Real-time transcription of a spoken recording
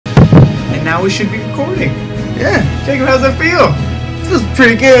now we should be recording. Yeah, Jacob, how's that feel? feels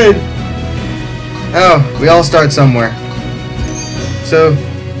pretty good. Oh, we all start somewhere. So,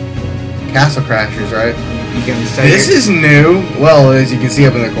 Castle Crashers, right? You can say This is new. Well, as you can see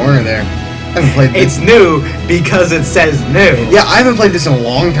up in the corner there. I haven't played this. it's new because it says new. Yeah, I haven't played this in a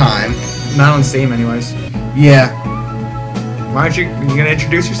long time. Not on Steam, anyways. Yeah. Why aren't you gonna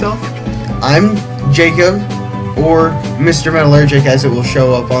introduce yourself? I'm Jacob, or Mr. Metallurgic, as it will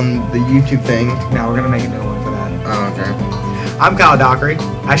show up on the YouTube thing. No, we're gonna make a new one for that. Oh, okay. I'm Kyle Dockery.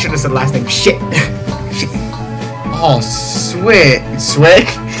 I should have said last name. Shit. Oh, Swick. Swick?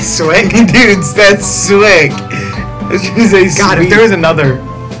 Swick? Dudes, that's Swick. I was trying to say God, sweet. if there was another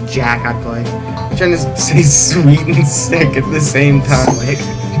Jack, I'd play. I'm trying to say sweet and sick at the same time. Swick.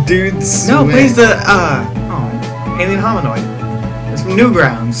 Dude, No, Swick. plays the Alien Hominoid. It's from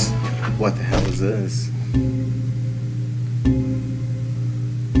Newgrounds. What the hell is this?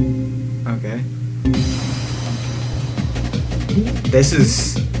 Okay. This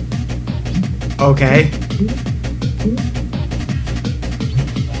is okay.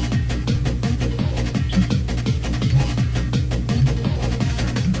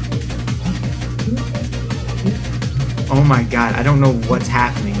 Oh my god, I don't know what's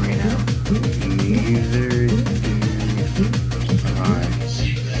happening right now. Neither do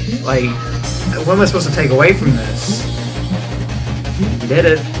I. Like, what am I supposed to take away from this? You did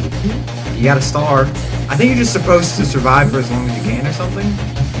it. You got a star. I think you're just supposed to survive for as long as you can or something.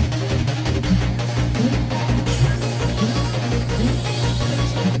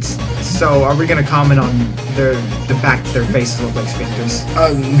 So, are we gonna comment on the fact that their faces look like sphincters?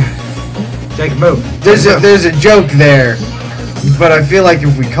 Jacob, move. There's Move. there's a joke there, but I feel like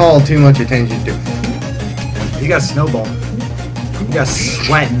if we call too much attention to it. You got a snowball. You got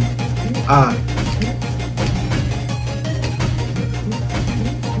sweating.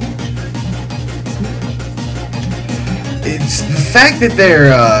 It's the fact that they're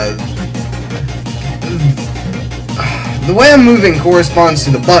the way I'm moving corresponds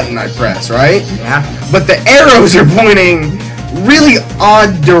to the button I press, right? Yeah. But the arrows are pointing really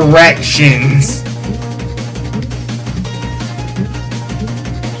odd directions.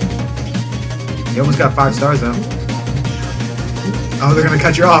 You almost got 5 stars though. Oh, they're gonna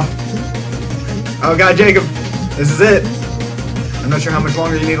cut you off. Oh god, Jacob, this is it. I'm not sure how much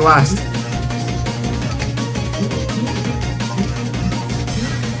longer you need to last.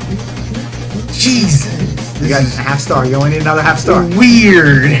 Jesus. You got a half star. You only need another half star.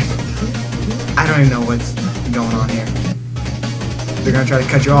 Weird. I don't even know what's going on here. They're gonna try to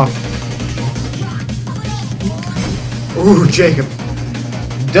cut you off. Ooh, Jacob.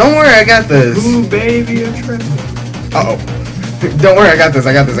 Don't worry, I got this. Ooh, baby, a trip. Uh oh. Don't worry, I got this.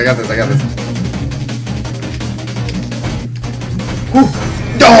 Whew.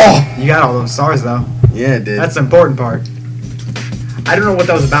 Oh! You got all those stars though. Yeah, it did. That's the important part. I don't know what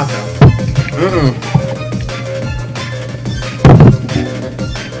that was about though.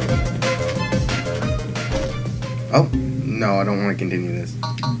 Oh, no, I don't want to continue this.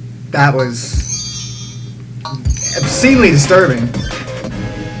 That was obscenely disturbing.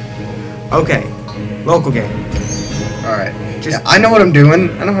 Okay, local game. Alright. Just- Yeah, I know what I'm doing.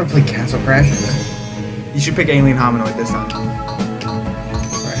 I know how to play Castle Crashers. You should pick Alien Hominoid this time.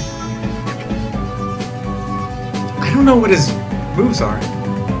 Alright. I don't know what his moves are.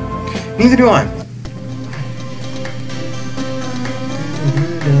 Neither do I.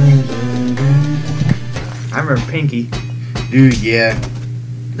 I remember Pinky. Dude, yeah.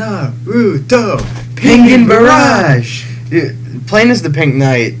 Naruto. Penguin Barrage! Dude, playing as the Pink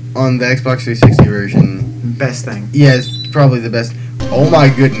Knight on the Xbox 360 version, Best thing. yeah, it's probably the best. Oh my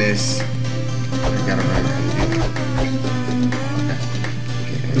goodness. I gotta remember how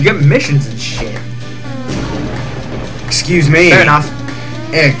to do You get missions and shit. that. Excuse me. Fair enough.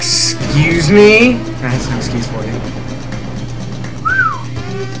 Excuse me? I have some excuse for you.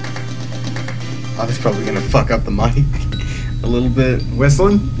 Oh, that's probably gonna fuck up the mic a little bit.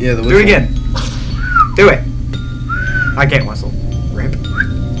 Whistling? Yeah, the Do whistle. it again. Do it. I can't whistle. Rip.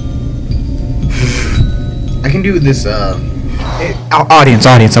 I can do this, Audience,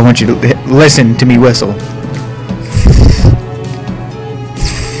 I want you to listen to me whistle.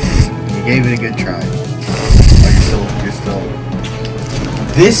 You gave it a good try. Oh, you're still.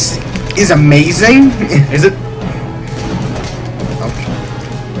 This is amazing. Is it? Oh,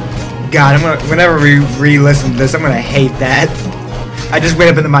 God, whenever we re-listen to this, I'm gonna hate that. I just went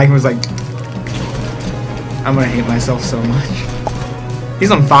up in the mic and was like, I'm gonna hate myself so much.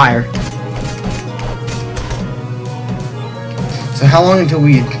 He's on fire. so how long until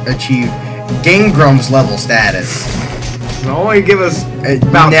we achieve Game Grumps level status? It'll only give us It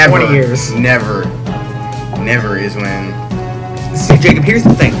about never, 20 years. Never is when. See, Jacob, here's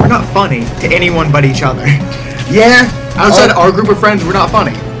the thing. We're not funny to anyone but each other. Yeah. Outside our group of friends, we're not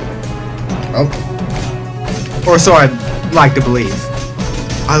funny. Oh. Or so I'd like to believe.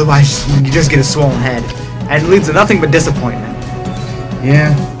 Otherwise, you just get a swollen head. And it leads to nothing but disappointment.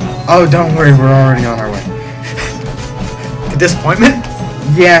 Yeah. Oh, don't worry. We're already on our way. The disappointment?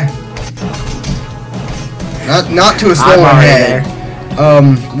 Yeah. Not to a I'm swollen already head.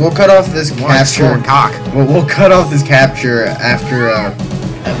 there. We'll cut off this More like capture. swollen cock. We'll cut off this capture after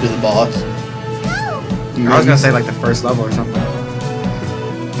the boss. I was gonna say like the first level or something.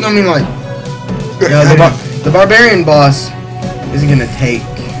 No, I mean like the barbarian boss isn't gonna take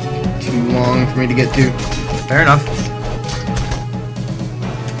too long for me to get to. Fair enough.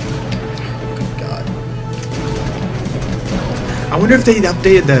 Good God. I wonder if they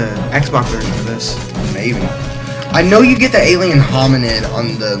updated the Xbox version of this. Maybe. I know you get the alien hominid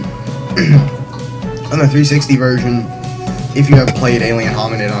on the on the 360 version if you have played Alien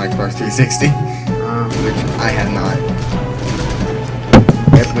Hominid on Xbox 360, which I have not.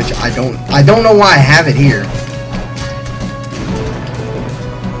 Which I don't know why I have it here.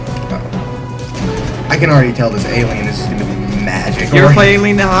 I can already tell this alien is just gonna be magic. You ever play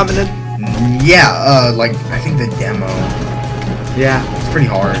Alien Hominid? Yeah, like I think the demo. Yeah. It's pretty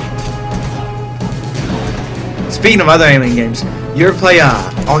hard. Speaking of other Alien games, you ever play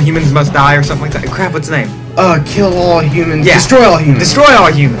All Humans Must Die or something like that? Crap, what's the name? Kill all humans. Yeah. Destroy all humans. Destroy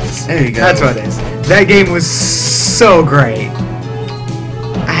All Humans. There you go. That's what it is. That game was so great.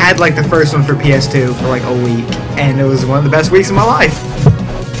 I had like the first one for PS2 for like a week, and it was one of the best weeks of my life.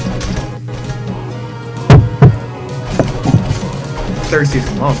 Thirsty as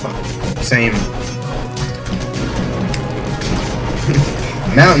a motherfucker. Same.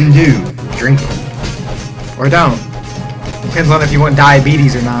 Mountain Dew. Drink it. Or don't. Depends on if you want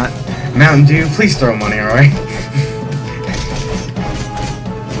diabetes or not. Mountain Dew, please throw money, alright?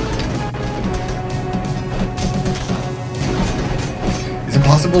 Is it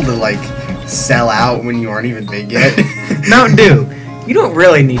possible to, like, sell out when you aren't even big yet? Mountain Dew, you don't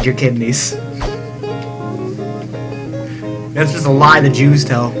really need your kidneys. That's just a lie the Jews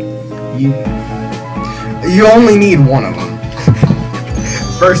tell. You only need one of them.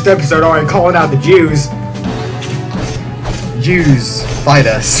 First episode already calling out the Jews. Jews, fight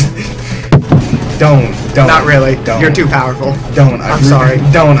us. Don't. Not really. Don't. You're too powerful. Don't. I'm sorry.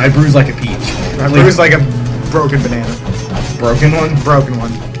 Don't. I bruise like a peach. I bruised like a broken banana. Broken one? Broken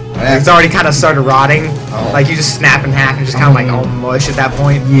one. Yeah. It's already kind of started rotting. Oh. Like you just snap in half and just kind of like all mush at that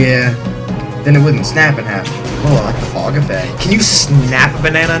point. Yeah. Then it wouldn't snap in half. Oh, I like the fog effect. Can you snap a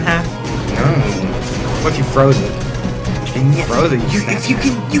banana in half? No. What if you froze it? And yet, Froze it,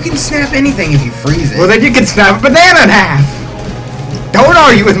 you can snap anything if you freeze it. Well, then you can snap a banana in half. Don't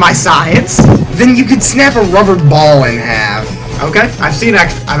argue with my science. Then you could snap a rubber ball in half. Okay,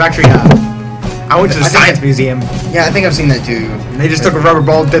 I've actually I went to the I think science museum. Yeah, I think I've seen that too. And they just took a rubber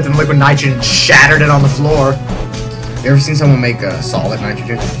ball, dipped in liquid nitrogen, and shattered it on the floor. You ever seen someone make a solid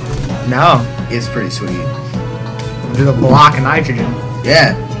nitrogen? No, It's pretty sweet. did a block of nitrogen.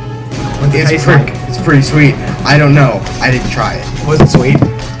 Yeah, What's it taste like? it's pretty sweet. I don't know. I didn't try it. Was it sweet?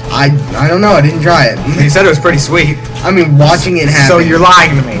 I don't know. I didn't try it. You said it was pretty sweet. I mean, watching it happen. So you're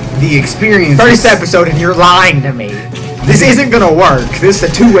lying to me. The experience. First episode and you're lying to me. This isn't gonna work. This is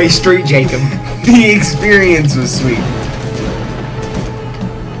a two-way street, Jacob. The experience was sweet.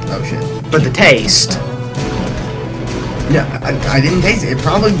 Oh shit. But the taste. Yeah, I didn't taste it. It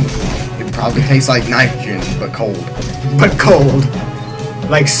probably tastes like nitrogen, but cold. But cold.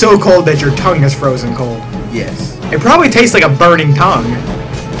 Like so cold that your tongue is frozen cold. Yes. It probably tastes like a burning tongue.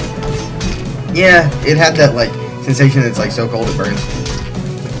 Yeah, it had that like sensation that's like so cold it burns.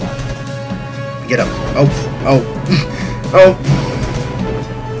 Get up. Oh. Oh.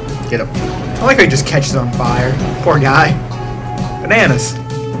 Get up. I like how he just catches on fire. Poor guy. Bananas.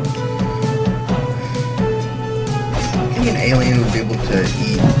 I think an alien would be able to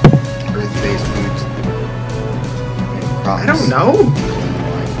eat Earth-based foods. I don't know.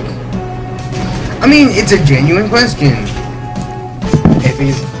 I mean, it's a genuine question. If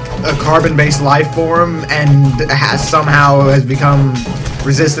he's a carbon-based life form and somehow has become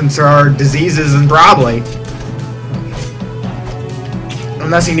resistant to our diseases, then probably.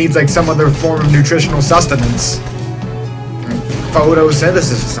 Unless he needs like some other form of nutritional sustenance.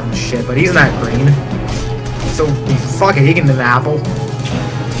 Photosynthesis or some shit, but he's not green. So, fuck it, he can eat an apple.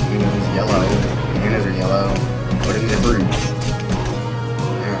 I mean, he's yellow. Bananas are yellow. Put him in the fruit.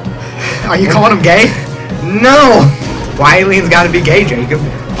 Yeah. Are you calling him gay? No! Why aliens gotta be gay, Jacob?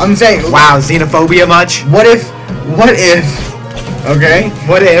 I'm saying, Wow, xenophobia much? what if What if? Okay.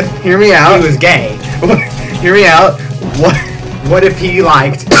 What if Hear me out. he was gay? Hear me out. What if he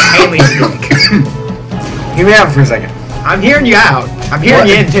liked alien dick? Hear me out for a second. I'm hearing you out. I'm hearing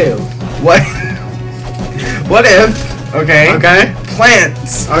you in too. What? What if? Okay. Okay.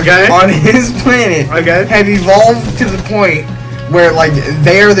 Plants. Okay. On his planet. Okay. Have evolved to the point where like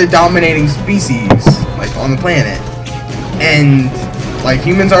they're the dominating species, like on the planet, and like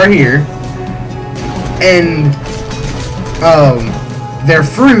humans are here, and their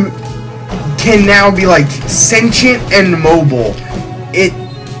fruit can now be like sentient and mobile.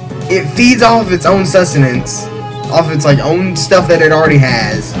 It feeds off of its own sustenance, off its like own stuff that it already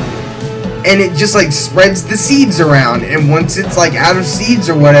has, and it just like spreads the seeds around, and once it's like out of seeds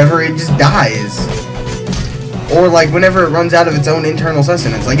or whatever, it just dies. Or like whenever it runs out of its own internal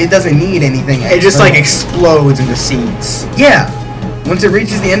sustenance, like it doesn't need anything external. It just like explodes into seeds. Yeah. Once it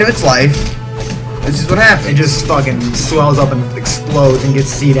reaches the end of its life, this is what happens. It just fucking swells up and explodes and gets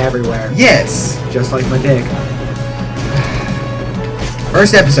seed everywhere. Yes. Just like my dick.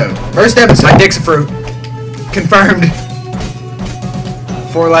 First episode. First episode. My dick's a fruit. Confirmed.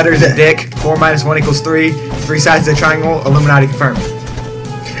 4 letters of dick. 4 minus 1 equals 3. 3 sides of the triangle. Illuminati confirmed.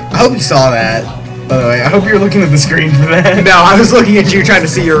 I hope you saw that. By the way, I hope you're looking at the screen for that. No, I was looking at you trying to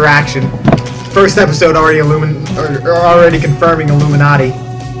see your reaction. First episode already already confirming Illuminati.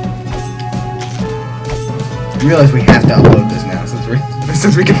 You realize we have to upload this now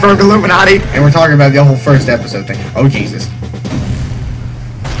Since we confirmed Illuminati. and we're talking about the whole first episode thing. Oh Jesus.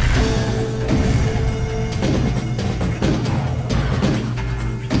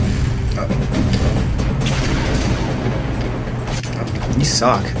 You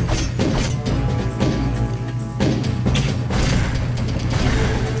suck.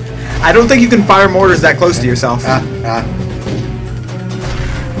 I don't think you can fire mortars that close to yourself. I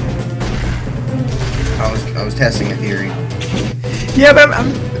was testing a theory. Yeah, but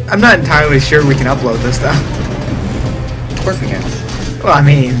I'm not entirely sure we can upload this though. Of course we can. Well, I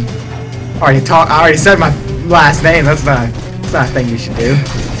mean, I already said my last name. That's not a thing you should do.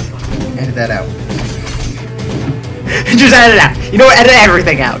 Edit that out. Just edit it out. You know what? Edit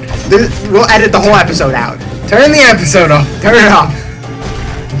everything out. We'll edit the whole episode out. Turn the episode off. Turn it off.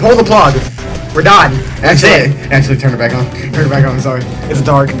 Pull the plug. We're done. That's it. Actually, turn it back on. Turn it back on. Sorry. It's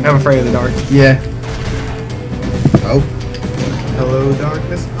dark. I'm afraid of the dark. Yeah. Oh. Hello,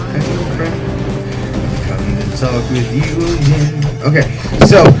 darkness. My old friend. Come to talk with you again. Okay.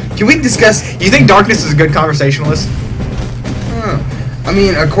 So, can we discuss? You think darkness is a good conversationalist? I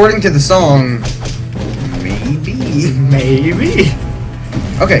mean, according to the song, maybe. Maybe.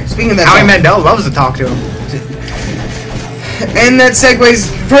 Okay. Speaking of that, Howie song, Mandel loves to talk to him. and that segues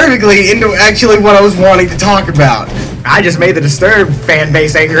perfectly into actually what I was wanting to talk about. I just made the Disturbed fan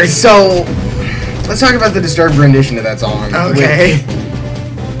base angry. So, let's talk about the Disturbed rendition of that song. Okay.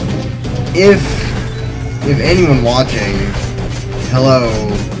 If anyone watching, hello,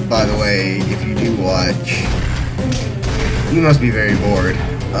 by the way, if you do watch, you must be very bored.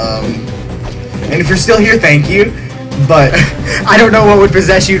 And if you're still here, thank you. But I don't know what would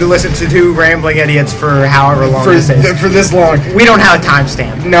possess you to listen to 2 rambling idiots for however long this is. for this long, We don't have a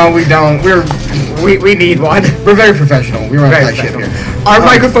timestamp. no, we don't. We need one. We're very professional. We run Very tight ship professional. here. Our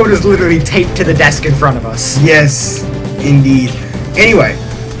microphone is literally taped to the desk in front of us. Yes, indeed. Anyway,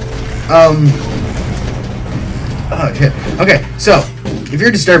 oh shit. Okay, so if you're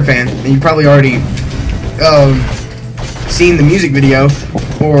a Disturbed fan, then you probably already seen the music video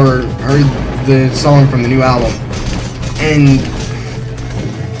or heard the song from the new album. And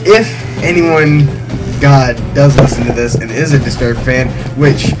if anyone, God, does listen to this and is a Disturbed fan,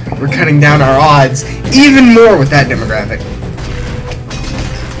 which we're cutting down our odds even more with that demographic,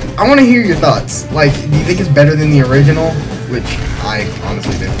 I want to hear your thoughts. Like, do you think it's better than the original? Which I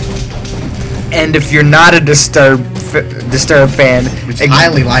honestly do. And if you're not a Disturbed fan, Which is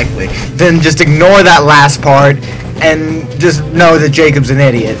highly likely. then just ignore that last part and just know that Jacob's an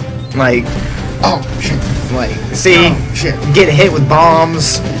idiot. Like, Oh, shit. like, see, Oh, shit. get hit with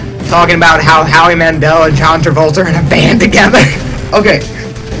bombs, talking about how Howie Mandel and John Travolta are in a band together. Okay.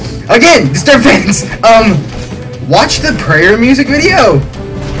 Again, Disturbed fans, watch the Prayer music video.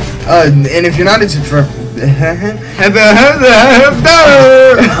 And if you're not into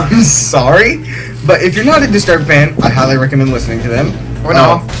I'm sorry, but if you're not a Disturbed fan, I highly recommend listening to them. Or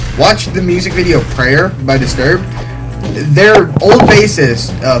no. Watch the music video Prayer by Disturbed. Their old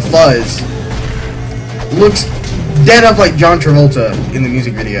bassist, Fuzz, looks dead up like John Travolta in the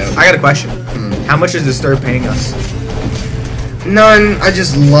music video. I got a question. How much is Disturbed paying us? None. I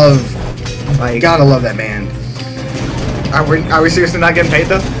just love, Like, gotta love that band. are we seriously not getting paid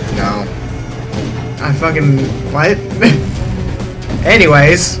though? No. I fucking what?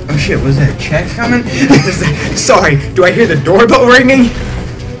 Anyways, Oh shit, was that a check coming? sorry. Do I hear the doorbell ringing?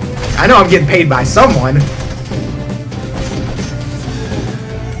 I know I'm getting paid by someone.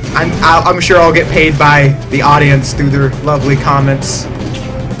 I'm sure I'll get paid by the audience through their lovely comments.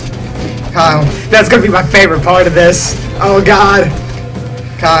 Kyle, That's gonna be my favorite part of this. Oh God.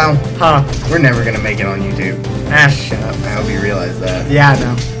 Kyle, Huh? we're never gonna make it on YouTube. Ah, shut up. I hope you realize that. Yeah, I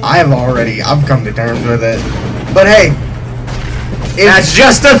know. I've come to terms with it. But hey, That's it's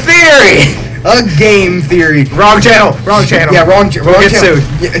just a theory. a game theory. Wrong channel. Wrong channel. Yeah, wrong We'll get channel.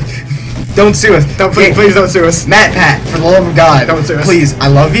 sued. Yeah, don't sue us. Don't please don't sue us. Matt Pat, for the love of God. Don't sue us. Please, I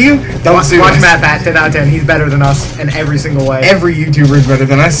love you. Don't sue Watch us. Matt Pat 10 out of 10. He's better than us in every single way. Every YouTuber is better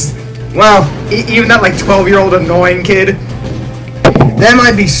than us. Well, Even that like 12-year-old annoying kid that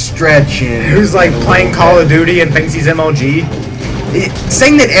might be stretching. who's like playing Call of Duty and thinks he's MLG.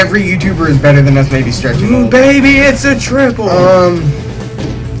 Saying that every YouTuber is better than us may be stretching. a Ooh, little bit. baby, it's a triple.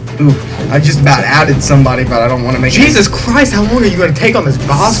 Ooh, I just about outed somebody, but I don't want to make Jesus Christ, how long are you going to take on this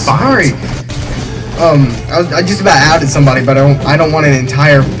boss fight? Sorry. I just about outed somebody, but I don't want an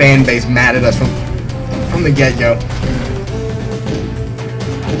entire fan base mad at us from the get-go.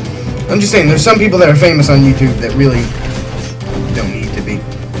 I'm just saying, there's some people that are famous on YouTube that really don't need to be.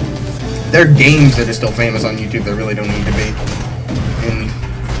 There are games that are still famous on YouTube that really don't need to be. And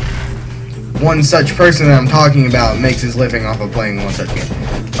one such person that I'm talking about makes his living off of playing one such game.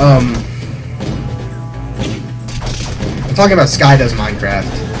 I'm talking about Sky Does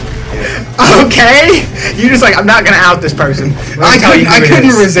Minecraft. Okay? You just like, I'm not going to out this person. I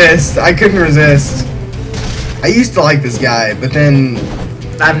couldn't resist. I couldn't resist. I used to like this guy, but then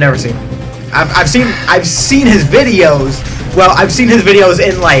I've never seen him. I've seen his videos. Well, I've seen his videos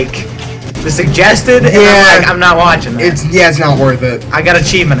in like the suggested. And Yeah. I'm not watching that. it's not worth it. I got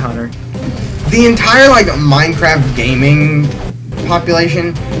Achievement Hunter. The entire like Minecraft gaming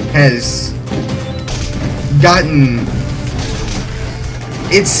population has gotten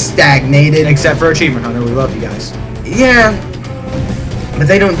it's stagnated. Except for Achievement Hunter, we love you guys. Yeah, but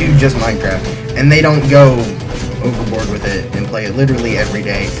they don't do just Minecraft, and they don't go overboard with it and play it literally every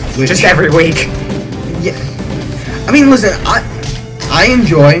day. Which, Just every week. Yeah. I mean, listen, I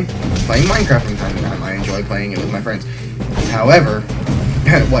enjoy playing Minecraft from time to time. I enjoy playing it with my friends. However,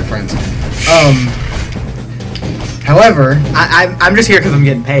 what friends? However, I'm just here because I'm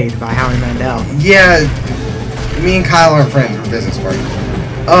getting paid by Howie Mandel. yeah, me and Kyle aren't friends. We're business partners.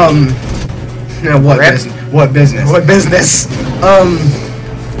 No, what Rip. business? What business? What business?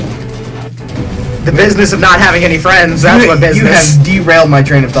 The business of not having any friends. That's what business. You have derailed my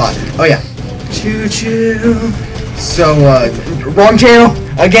train of thought. Oh yeah. Choo choo. So, wrong channel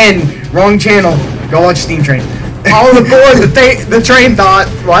again. Wrong channel. Go watch Steam Train. All aboard the train thought.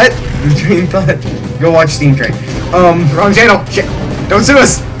 What? The train thought. Go watch Steam Train. Wrong channel. Shit. Don't sue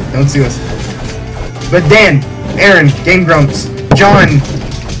us. Don't sue us. But Dan, Aaron, Game Grumps, John.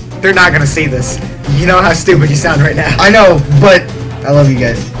 They're not gonna see this. You know how stupid you sound right now. I know, but I love you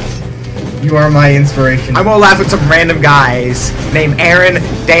guys. You are my inspiration. I'm gonna laugh when some random guys named Aaron,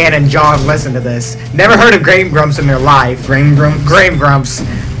 Dan, and John listen to this. Never heard of Game Grumps in their life. Graham Grumps. Graham Grumps.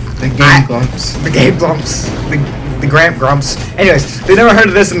 The Game Grumps. The Game Grumps. The Graham Grumps. Anyways, they never heard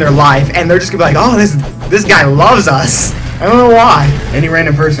of this in their life, and they're just gonna be like, oh, this guy loves us. I don't know why. Any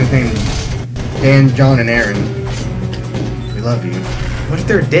random person named Dan, John, and Aaron. We love you. What if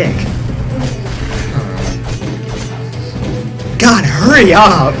they're a dick? God, hurry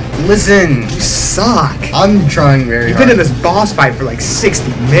up. Listen, You suck. I'm trying very You've hard. been in this boss fight for like 60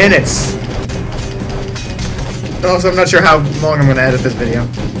 minutes. Also, I'm not sure how long I'm gonna edit this video.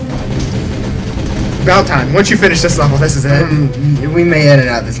 About time. Once you finish this level, this is it. We may edit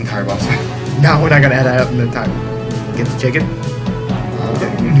out this entire boss fight. No, we're not gonna edit out the time. Get the chicken.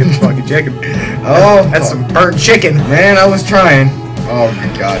 Get the fucking chicken. Oh, That's some burnt chicken. man, I was trying. Oh,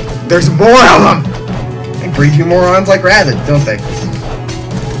 good God. There's more of them. They breed you morons like rabbits, don't they?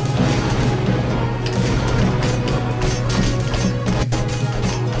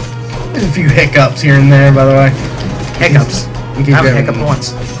 There's a few hiccups here and there, by the way. Hiccups. In case I you haven't hiccuped haven't,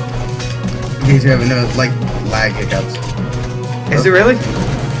 once. in case you haven't noticed, like lag hiccups. Is it really?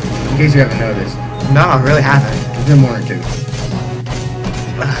 In case you haven't noticed, No, I really haven't. there's been one or two.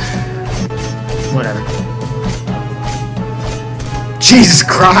 Whatever. Jesus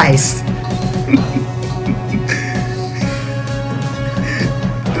Christ.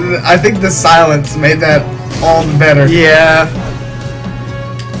 I think the silence made that all the better. Yeah.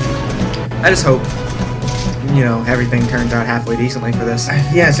 I just hope, you know, everything turns out halfway decently for this.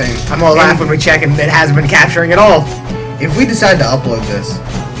 Yeah, same. I'm gonna laugh when we check and it hasn't been capturing at all. If we decide to upload this,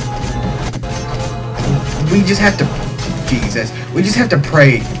 we just have to, Jesus, we just have to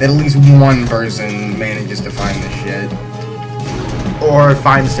pray that at least one person manages to find this shit. Or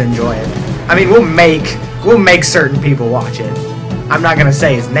finds to enjoy it. I mean, we'll make certain people watch it. I'm not gonna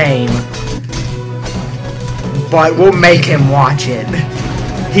say his name, but we'll make him watch it.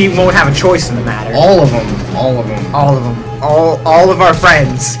 He won't have a choice in the matter. All of them. All of them. All of them. All of our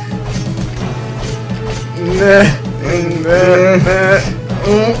friends.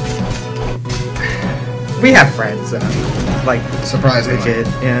 We have friends, like, surprisingly. legit,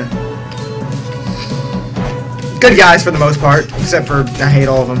 yeah. Good guys for the most part, except for, I hate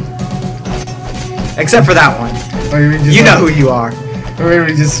all of them. Except for that one. You know who you are. We were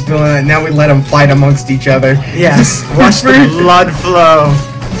just spilling it, now we let them fight amongst each other. Yes, watch the blood flow.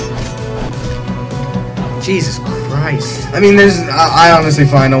 Jesus Christ. I mean, I honestly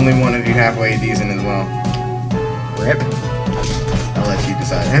find only one of you halfway decent as well. Rip. I'll let you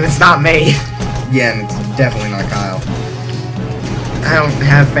decide. And it's not me. Yeah, and it's definitely not Kyle. I don't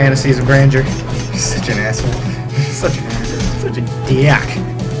have fantasies of grandeur. You're such an asshole. Such an asshole. Such a dick.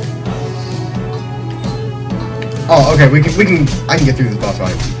 Oh, okay, I can get through this boss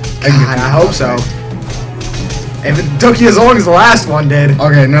fight. I hope so. If it took you as long as the last one did.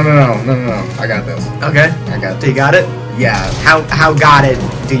 Okay, no. I got this. Okay. I got this. Do you got it? Yeah. How got it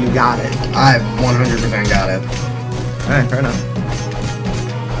do you got it? I 100% got it. Alright, fair enough.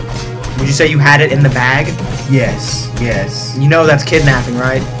 Would you say you had it in the bag? Yes. You know that's kidnapping,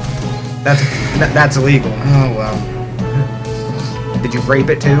 right? That's illegal. Oh, well. Did you rape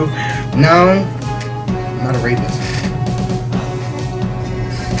it too? No. I'm not a rapist.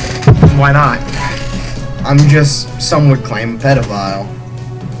 Why not? I'm just, some would claim, a pedophile.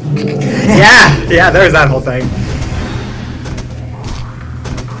 Yeah, there's that whole thing.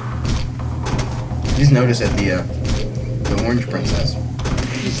 Just notice that the orange princess.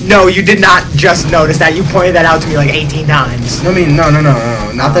 No, you did not just notice that. You pointed that out to me like 18 times. No, I mean, no.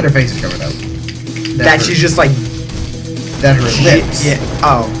 Not that her face is covered up. That she's just like... That her lips. Yeah.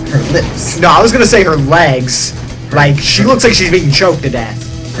 Oh. Her lips. No, I was gonna say her legs. Like, she looks like she's being choked to death.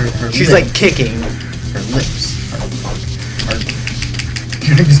 Her She's lips. like kicking. Her lips are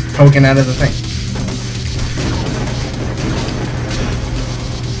just poking out of the thing.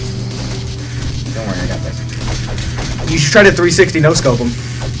 Don't worry, I got this. You should try to 360 no-scope him.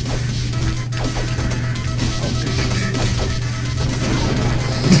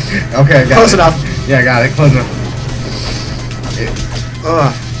 Okay, I got Close it. enough. Yeah, I got it. Close enough.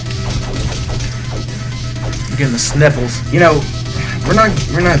 Ugh. I'm getting the sniffles. You know, we're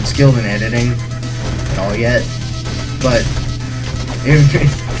not skilled in editing at all yet, but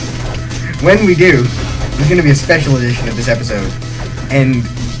when we do, there's gonna be a special edition of this episode, and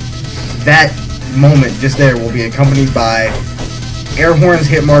that moment just there will be accompanied by air horns,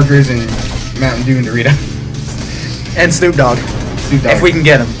 hit markers, and Mountain Dew and Dorito. And Snoop Dogg. Snoop Dogg. If we can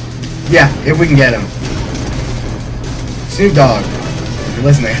get him. Yeah, if we can get him. Snoop Dogg, if you're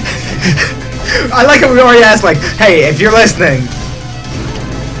listening. I like how we already asked, like, hey, if you're listening,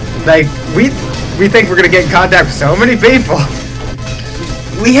 like, we think we're gonna get in contact with so many people.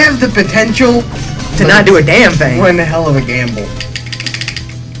 We have the potential To not do a damn thing. We're in a hell of a gamble.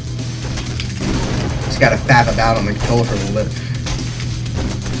 Just gotta fap about on the controller for a little bit.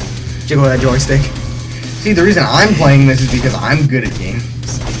 Jiggle that joystick. See, the reason I'm playing this is because I'm good at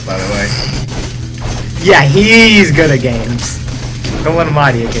games, by the way. Yeah, he's good at games. Don't let him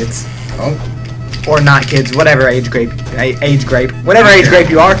lie to you, kids. Oh. Or not kids, whatever age grape. Whatever age grape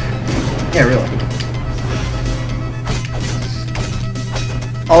you are. Yeah, really.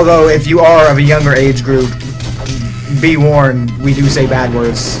 Although, if you are of a younger age group, be warned, we do say bad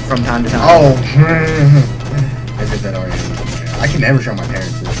words from time to time. Oh. I did that already. I can never show my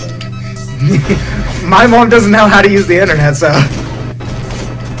parents this, though. My mom doesn't know how to use the internet, so...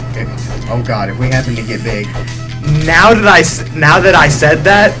 Oh god, if we happen to get big. Now that I said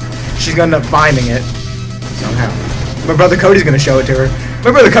that, she's gonna end up finding it. Somehow. My brother Cody's gonna show it to her.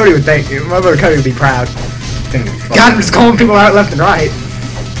 My brother Cody would be proud. God, I'm just calling people out left and right.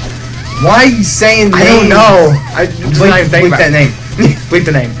 Why are you saying names? I don't know. I just not even thinking bleep about that name. Bleep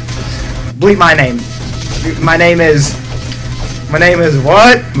the name. Bleep my name. My name is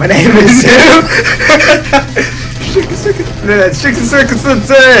what? My name is who? Chicken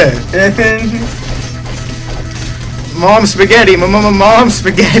Mom spaghetti. Mom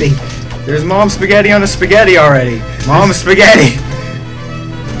spaghetti. There's mom spaghetti on a spaghetti already. Mom spaghetti.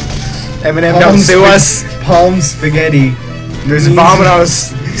 Eminem, don't sue us. Palm spaghetti. There's vomit on a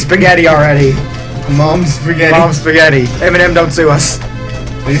spaghetti already. Mom spaghetti. Mom spaghetti. Eminem, don't sue us.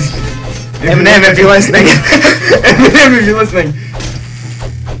 Please. Eminem, if you're listening. Eminem, if you're listening.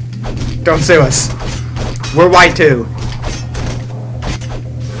 Don't sue us. We're white too.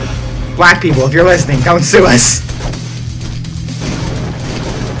 Black people, if you're listening, don't sue us.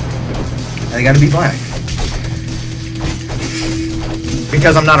 They gotta be black.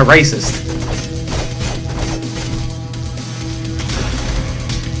 Because I'm not a racist.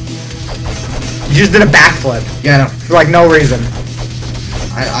 You just did a backflip Yeah, no. for like no reason.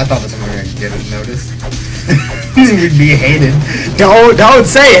 I thought that someone was gonna get it noticed. You'd be hated. Don't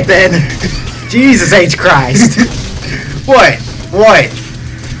say it then. Jesus H. Christ. What? What?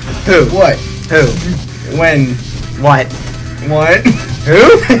 Who? What? Who? When? What? What?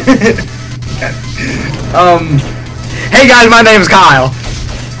 Who? Hey guys, my name's Kyle.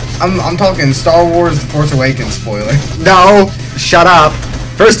 I'm talking Star Wars The Force Awakens spoiler. No, shut up.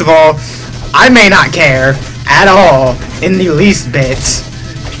 First of all, I may not care at all in the least bit,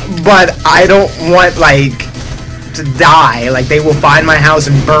 but I don't want, like, to die. Like, they will find my house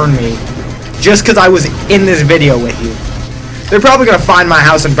and burn me just because I was in this video with you. They're probably going to find my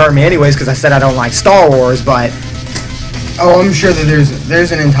house and burn me anyways because I said I don't like Star Wars, but... Oh, I'm sure that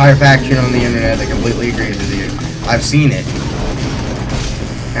there's an entire faction on the internet that completely agrees with you. I've seen it.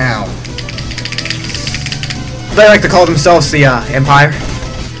 Ow. They like to call themselves the, Empire.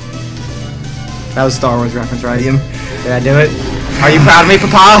 That was a Star Wars reference, right? Yep. Did I do it? Are you proud of me,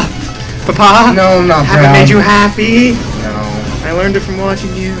 Papa? Papa? No, I'm not Haven't proud. made you happy? No. I learned it from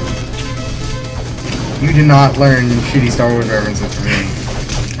watching you. You did not learn shitty Star Wars references from me.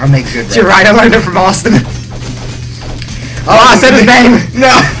 I make good references. You're right, I learned it from Austin. Oh, I said his name!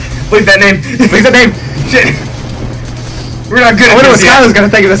 No! Leave that name. Leave that name! Shit. We're not good I at wonder what this yet. Skylar's gonna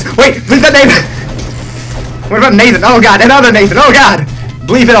think of this. Wait, leave that name! What about Nathan? Oh god, another Nathan, oh god!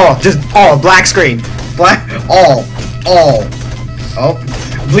 Bleep it all, just all, black screen. Black. All. Oh.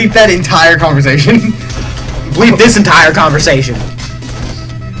 Bleep that entire conversation. Bleep this entire conversation.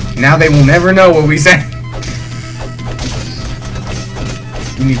 Now they will never know what we said.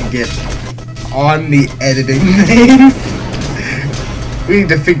 We need to get on the editing thing. We need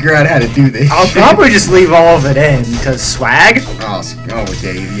to figure out how to do this. I'll probably just leave all of it in, because swag? Oh,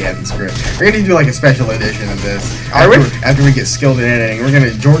 okay, yeah, the script. We're gonna do like a special edition of this. Are we? After we get skilled in editing, we're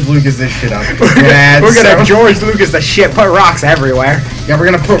gonna George Lucas this shit up. We're gonna George Lucas the shit, put rocks everywhere. Yeah, we're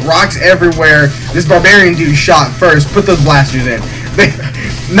gonna put rocks everywhere. This barbarian dude shot first. Put those blasters in.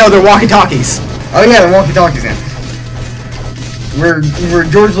 No, they're walkie-talkies. Oh yeah, the walkie-talkies in. We're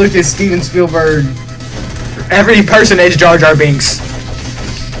George Lucas, Steven Spielberg, Every person is Jar Jar Binks.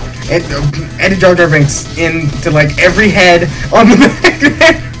 and added Jar Jar Binks into like every head on the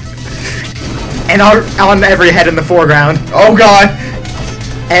And on every head in the foreground. Oh god.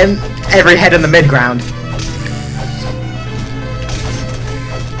 And every head in the midground.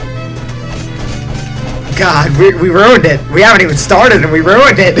 God, we ruined it. We haven't even started and we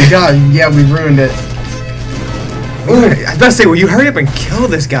ruined it. God, yeah, we ruined it. Ooh, I was about to say, will you hurry up and kill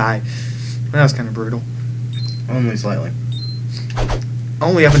this guy? That was kind of brutal. Only slightly.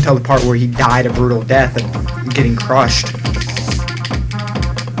 Only up until the part where he died a brutal death of getting crushed.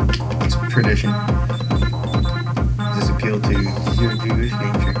 It's tradition. Does this appeal to your Jewish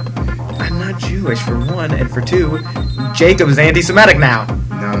nature? I'm not Jewish, for one, and for two, Jacob's anti-Semitic now.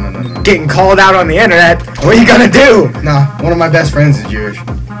 No. Getting called out on the internet. What are you gonna do? No, one of my best friends is Jewish.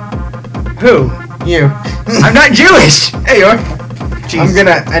 Who? You. I'm not Jewish! Hey, you are. Jeez. I'm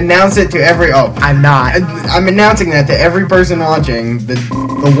gonna announce it to every. Oh, I'm not. I'm announcing that to every person watching. The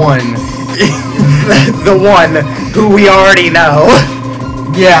one. The one who we already know.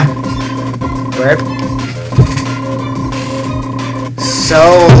 Yeah. Rip.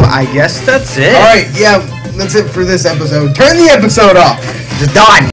 So, I guess that's it. All right. Yeah. That's it for this episode. Turn the episode off. It's done.